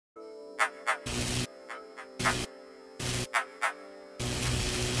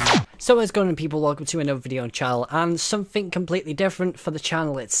So what's going on, people? Welcome to another video on the channel, and something completely different for the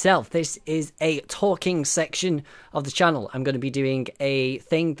channel itself. This is a talking section of the channel. I'm going to be doing a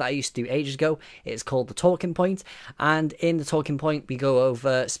thing that I used to do ages ago. It's called the talking point, and in the talking point we go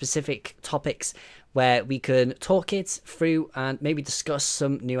over specific topics where we can talk it through and maybe discuss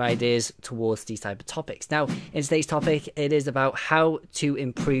some new ideas towards these type of topics. Now, in today's topic, it is about how to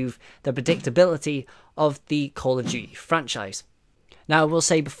improve the predictability of the Call of Duty franchise. Now, I will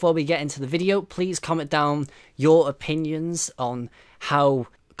say before we get into the video, please comment down your opinions on how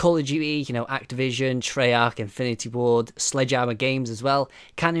Call of Duty, Activision, Treyarch, Infinity Ward, Sledgehammer Games as well,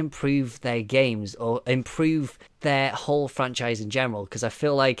 can improve their games or improve their whole franchise in general. Because I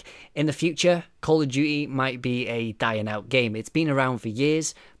feel like in the future, Call of Duty might be a dying out game. It's been around for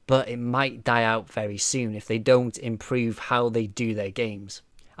years, but it might die out very soon if they don't improve how they do their games.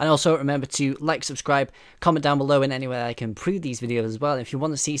 And also remember to like, subscribe, comment down below in any way I can improve these videos as well. If you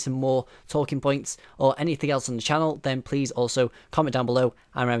want to see some more talking points or anything else on the channel, then please also comment down below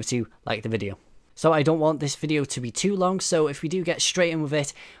and remember to like the video. So I don't want this video to be too long, so if we do get straight in with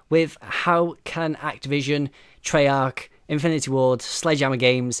it, with how can Activision, Treyarch, Infinity Ward, Sledgehammer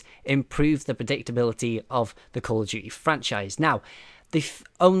Games improve the predictability of the Call of Duty franchise. Now, the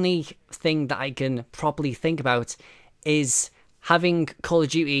only thing that I can properly think about is having Call of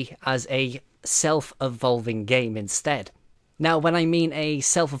Duty as a self-evolving game instead. Now, when I mean a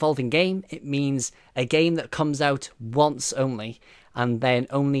self-evolving game, it means a game that comes out once only, and then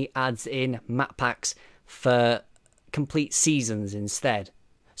only adds in map packs for complete seasons instead.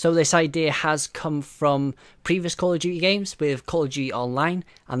 So this idea has come from previous Call of Duty games with Call of Duty Online,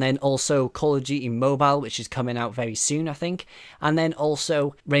 and then also Call of Duty Mobile, which is coming out very soon, I think, and then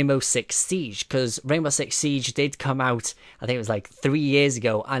also Rainbow Six Siege, because Rainbow Six Siege did come out, I think it was like 3 years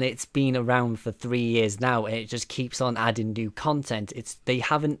ago, and it's been around for 3 years now, and it just keeps on adding new content. They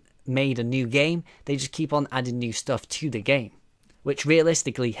haven't made a new game, they just keep on adding new stuff to the game, which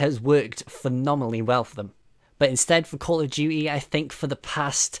realistically has worked phenomenally well for them. But instead, for Call of Duty, I think for the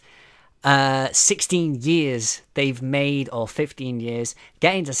past 16 years, they've made, or 15 years,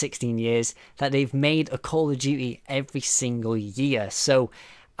 getting to 16 years, that they've made a Call of Duty every single year. So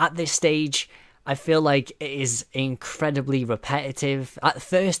at this stage, I feel like it is incredibly repetitive. At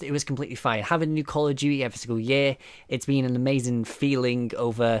first, it was completely fine. Having a new Call of Duty every single year, it's been an amazing feeling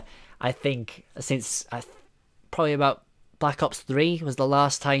over, I think, since probably about Black Ops 3 was the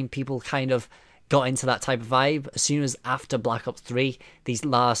last time people kind of got into that type of vibe. As soon as after Black Ops 3, these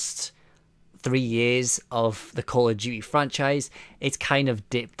last 3 years of the Call of Duty franchise, it's kind of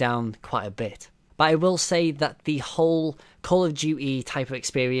dipped down quite a bit. But I will say that the whole Call of Duty type of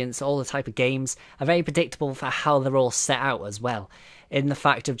experience, all the type of games, are very predictable for how they're all set out as well. In the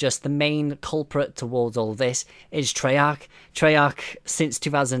fact of just the main culprit towards all this is Treyarch. Treyarch, since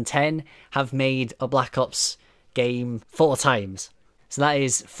 2010, have made a Black Ops game 4 times. So that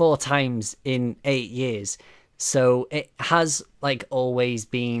is 4 times in 8 years. So it has always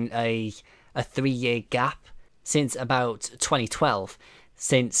been a 3-year gap since about 2012.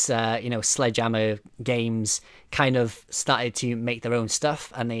 Since Sledgehammer Games kind of started to make their own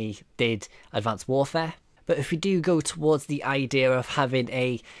stuff and they did Advanced Warfare. But if we do go towards the idea of having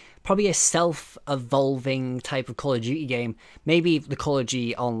probably a self-evolving type of Call of Duty game, maybe the Call of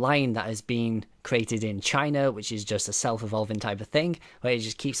Duty Online that has been created in China, which is just a self-evolving type of thing, where it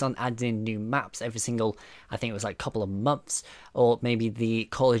just keeps on adding new maps every single, I think it was couple of months, or maybe the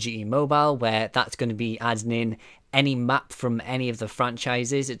Call of Duty Mobile, where that's going to be adding in any map from any of the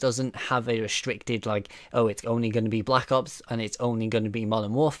franchises. It doesn't have a restricted it's only going to be Black Ops and it's only going to be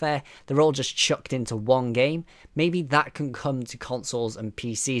Modern Warfare. They're all just chucked into one game. Maybe that can come to consoles and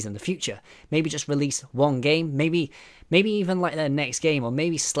PCs in the future. Maybe just release one game, maybe even their next game, or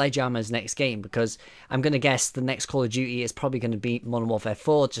maybe Sledgehammer's next game, because I'm going to guess the next Call of Duty is probably going to be Modern Warfare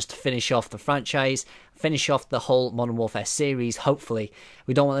 4, just to finish off the franchise, finish off the whole Modern Warfare series, hopefully.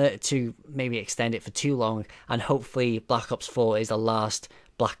 We don't want it to maybe extend it for too long, and hopefully Black Ops 4 is the last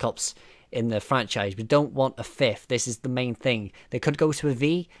Black Ops in the franchise. We don't want a 5th. This is the main thing. They could go to a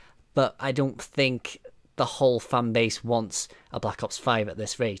V, but I don't think the whole fan base wants a Black Ops 5 at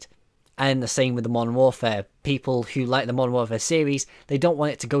this rate. And the same with the Modern Warfare. People who like the Modern Warfare series, they don't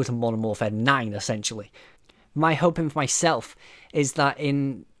want it to go to Modern Warfare 9, essentially. My hoping for myself is that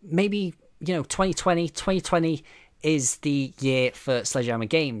in maybe 2020 is the year for Sledgehammer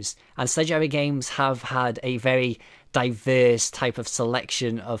Games, and Sledgehammer Games have had a very diverse type of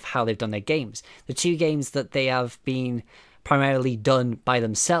selection of how they've done their games. The 2 games that they have been primarily done by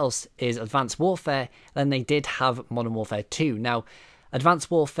themselves is Advanced Warfare, and they did have Modern Warfare 2. Now,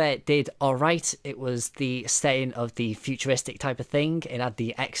 Advanced Warfare did alright. It was the setting of the futuristic type of thing. It had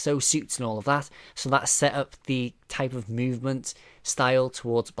the exosuits and all of that. So that set up the type of movement style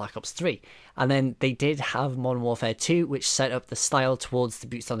towards Black Ops 3. And then they did have Modern Warfare 2, which set up the style towards the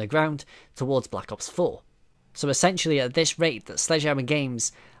boots on the ground towards Black Ops 4. So essentially at this rate, that Sledgehammer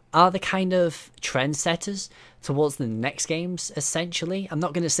Games are the kind of trendsetters towards the next games, essentially. I'm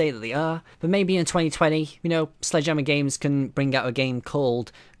not going to say that they are, but maybe in 2020, Sledgehammer Games can bring out a game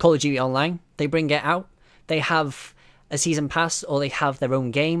called Call of Duty Online. They bring it out. They have a season pass, or they have their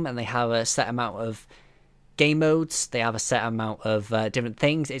own game, and they have a set amount of game modes. They have a set amount of different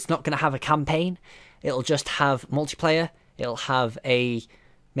things. It's not going to have a campaign. It'll just have multiplayer. It'll have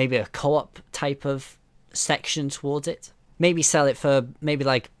maybe a co-op type of section towards it. Maybe sell it for maybe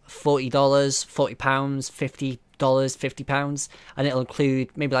like $40, £40, $50, £50, and it'll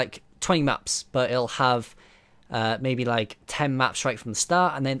include maybe like 20 maps, but it'll have maybe like 10 maps right from the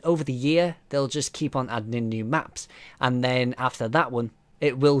start, and then over the year they'll just keep on adding in new maps, and then after that one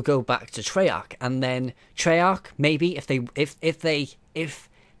it will go back to Treyarch, and then Treyarch, maybe if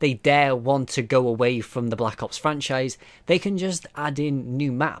they dare want to go away from the Black Ops franchise, they can just add in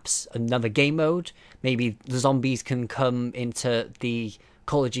new maps, another game mode. Maybe the zombies can come into the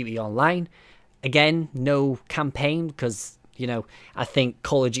Call of Duty Online. Again, no campaign, because, I think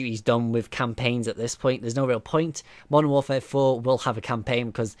Call of Duty's done with campaigns at this point. There's no real point. Modern Warfare 4 will have a campaign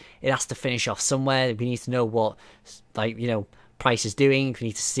because it has to finish off somewhere. We need to know what, Price is doing. We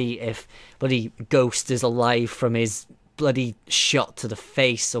need to see if bloody Ghost is alive from his bloody shot to the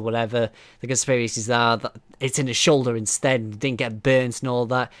face or whatever the conspiracies are, that it's in his shoulder instead, didn't get burnt and all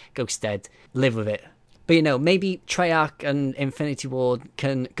that. Ghost dead, live with it. But maybe Treyarch and Infinity Ward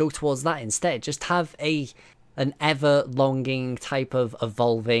can go towards that instead. Just have an ever longing type of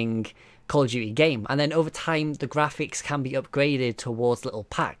evolving Call of Duty game, and then over time the graphics can be upgraded towards little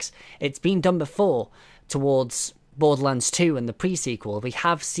packs. It's been done before towards Borderlands 2 and the pre-sequel. We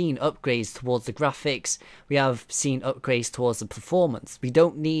have seen upgrades towards the graphics, we have seen upgrades towards the performance. We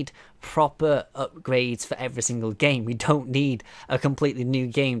don't need proper upgrades for every single game. We don't need a completely new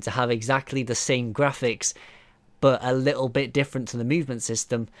game to have exactly the same graphics but a little bit different to the movement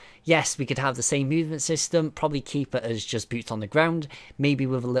system. Yes, we could have the same movement system, probably keep it as just boots on the ground, maybe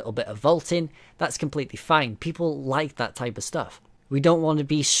with a little bit of vaulting. That's completely fine. People like that type of stuff. We don't want to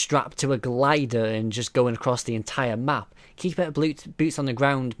be strapped to a glider and just going across the entire map. Keep it boots on the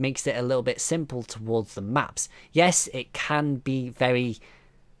ground makes it a little bit simple towards the maps. Yes, it can be very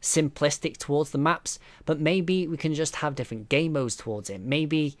simplistic towards the maps, but maybe we can just have different game modes towards it.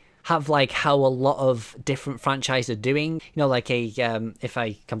 Maybe have like how a lot of different franchises are doing, like if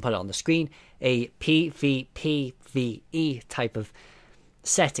I can put it on the screen, a PvPvE type of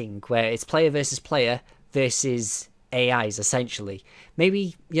setting where it's player versus player versus AIs essentially.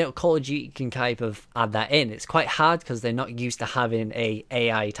 Maybe Call of Duty can kind of add that in. It's quite hard because they're not used to having a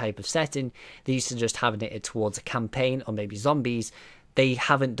AI type of setting. They're used to just having it towards a campaign or maybe zombies. They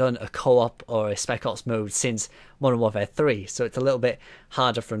haven't done a co-op or a Spec Ops mode since Modern Warfare 3, so it's a little bit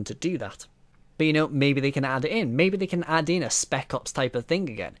harder for them to do that. But maybe they can add it in. Maybe they can add in a Spec Ops type of thing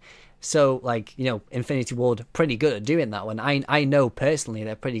again. So, Infinity Ward, pretty good at doing that one. I know personally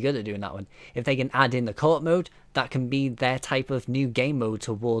they're pretty good at doing that one. If they can add in the co-op mode, that can be their type of new game mode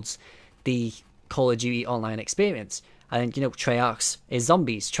towards the Call of Duty Online experience. And, Treyarch's is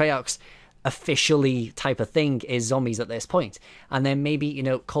zombies. Treyarch's officially type of thing is zombies at this point. And then maybe,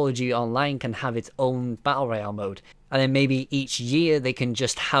 Call of Duty Online can have its own Battle Royale mode. And then maybe each year they can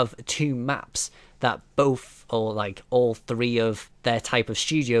just have 2 maps that both or all 3 of their type of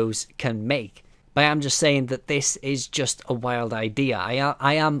studios can make. But I'm just saying that this is just a wild idea.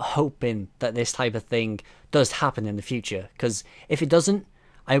 I am hoping that this type of thing does happen in the future, because if it doesn't,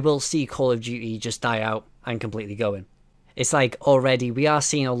 I will see Call of Duty just die out and completely going. It's already we are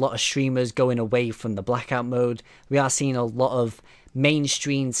seeing a lot of streamers going away from the blackout mode. We are seeing a lot of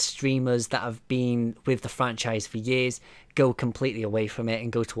mainstream streamers that have been with the franchise for years go completely away from it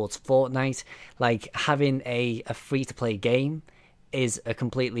and go towards Fortnite. Having a free-to-play game is a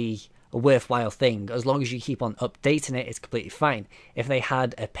worthwhile thing. As long as you keep on updating it, it's completely fine. If they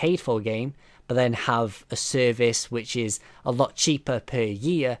had a paid-for game, but then have a service which is a lot cheaper per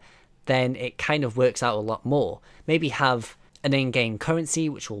year, then it kind of works out a lot more. Maybe have an in-game currency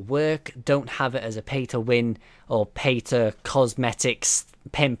which will work. Don't have it as a pay-to-win or pay-to-cosmetics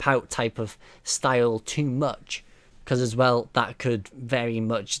pimp out type of style too much, because as well that could very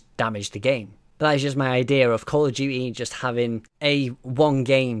much damage the game. But that is just my idea of Call of Duty just having one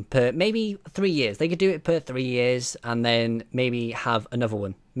game per maybe 3 years. They could do it per 3 years and then maybe have another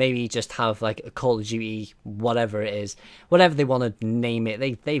one Maybe just have like a Call of Duty, whatever it is, whatever they want to name it.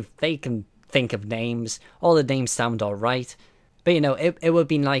 They can think of names. All the names sound alright. But you know, it would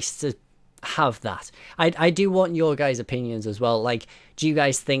be nice to have that. I do want your guys' opinions as well. Like, do you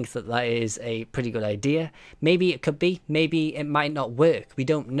guys think that that is a pretty good idea? Maybe it could be. Maybe it might not work. We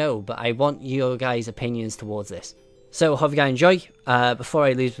don't know. But I want your guys' opinions towards this. So hope you guys enjoy. Before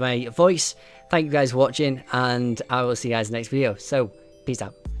I lose my voice, thank you guys for watching, and I will see you guys in the next video. So peace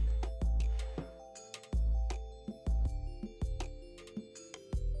out.